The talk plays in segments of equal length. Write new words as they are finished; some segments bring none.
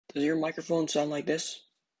Does your microphone sound like this?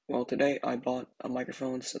 Well, today I bought a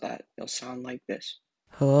microphone so that it'll sound like this.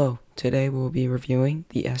 Hello, today we'll be reviewing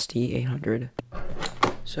the St-800.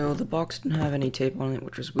 So the box didn't have any tape on it,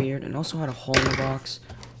 which was weird, and also had a hole in the box.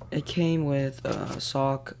 It came with a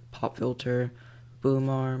sock, pop filter, boom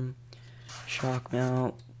arm, shock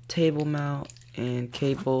mount, table mount, and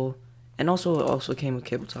cable, and it also came with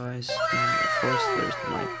cable ties, and of course there's the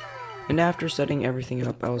mic. And after setting everything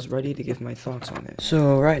up, I was ready to give my thoughts on it.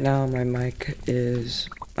 So right now my mic is,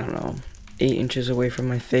 I don't know, 8 inches away from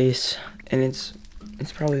my face, and it's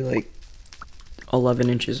probably like 11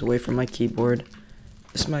 inches away from my keyboard.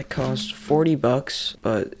 This mic cost 40 bucks,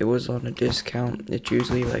 but it was on a discount. It's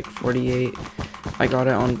usually like 48. I got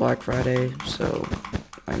it on Black Friday, so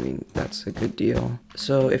I mean, that's a good deal.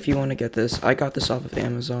 So if you want to get this, I got this off of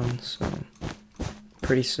Amazon, so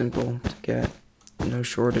pretty simple to get. No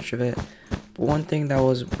shortage of it. But one thing that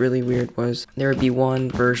was really weird was there would be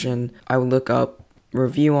one version I would look up,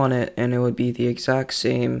 review on it, and it would be the exact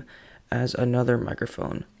same as another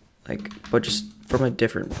microphone, but just from a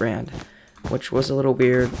different brand, which was a little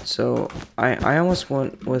weird. So I almost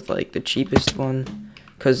went with like the cheapest one,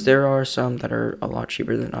 because there are some that are a lot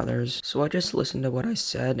cheaper than others. So I just listened to what I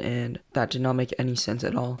said, and that did not make any sense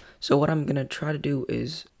at all. So what I'm gonna try to do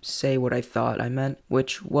is say what I thought I meant,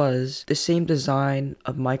 which was the same design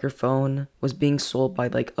of microphone was being sold by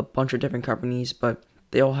like a bunch of different companies, but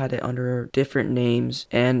they all had it under different names,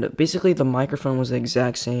 and basically the microphone was the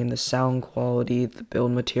exact same, the sound quality, the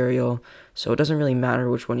build material, so it doesn't really matter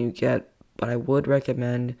which one you get, but I would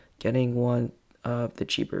recommend getting one of the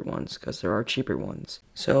cheaper ones, because there are cheaper ones.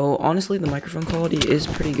 So honestly, the microphone quality is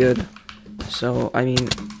pretty good, so I mean,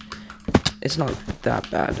 it's not that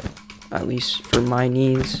bad, at least for my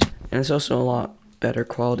needs, and it's also a lot better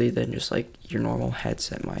quality than just like your normal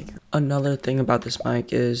headset mic. Another thing about this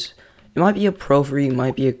mic is it might be a pro for you,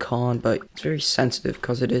 might be a con, but it's very sensitive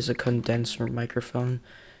because it is a condenser microphone,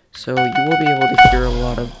 so you will be able to hear a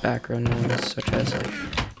lot of background noise, such as like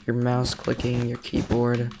your mouse clicking, your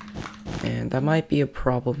keyboard, and that might be a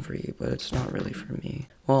problem for you, but it's not really for me.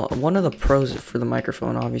 Well, one of the pros for the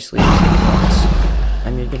microphone obviously is the box,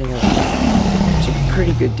 and you're getting it's a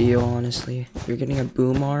pretty good deal, honestly. You're getting a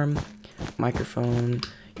boom arm, microphone,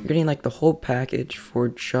 you're getting like the whole package for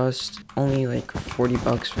just only like 40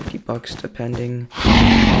 bucks, 50 bucks, depending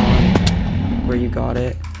on where you got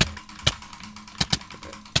it.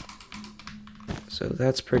 So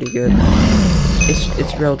that's pretty good.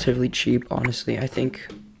 It's relatively cheap, honestly. I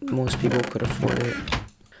think most people could afford it.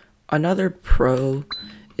 Another pro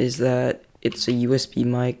is that it's a USB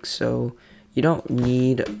mic, so you don't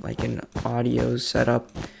need like an audio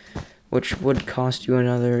setup, which would cost you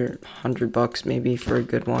another 100 bucks maybe for a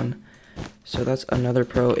good one. So that's another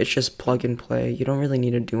pro. It's just plug and play. You don't really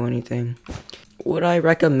need to do anything. Would I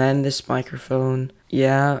recommend this microphone?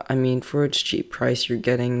 Yeah, I mean, for its cheap price, you're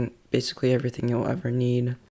getting basically everything you'll ever need.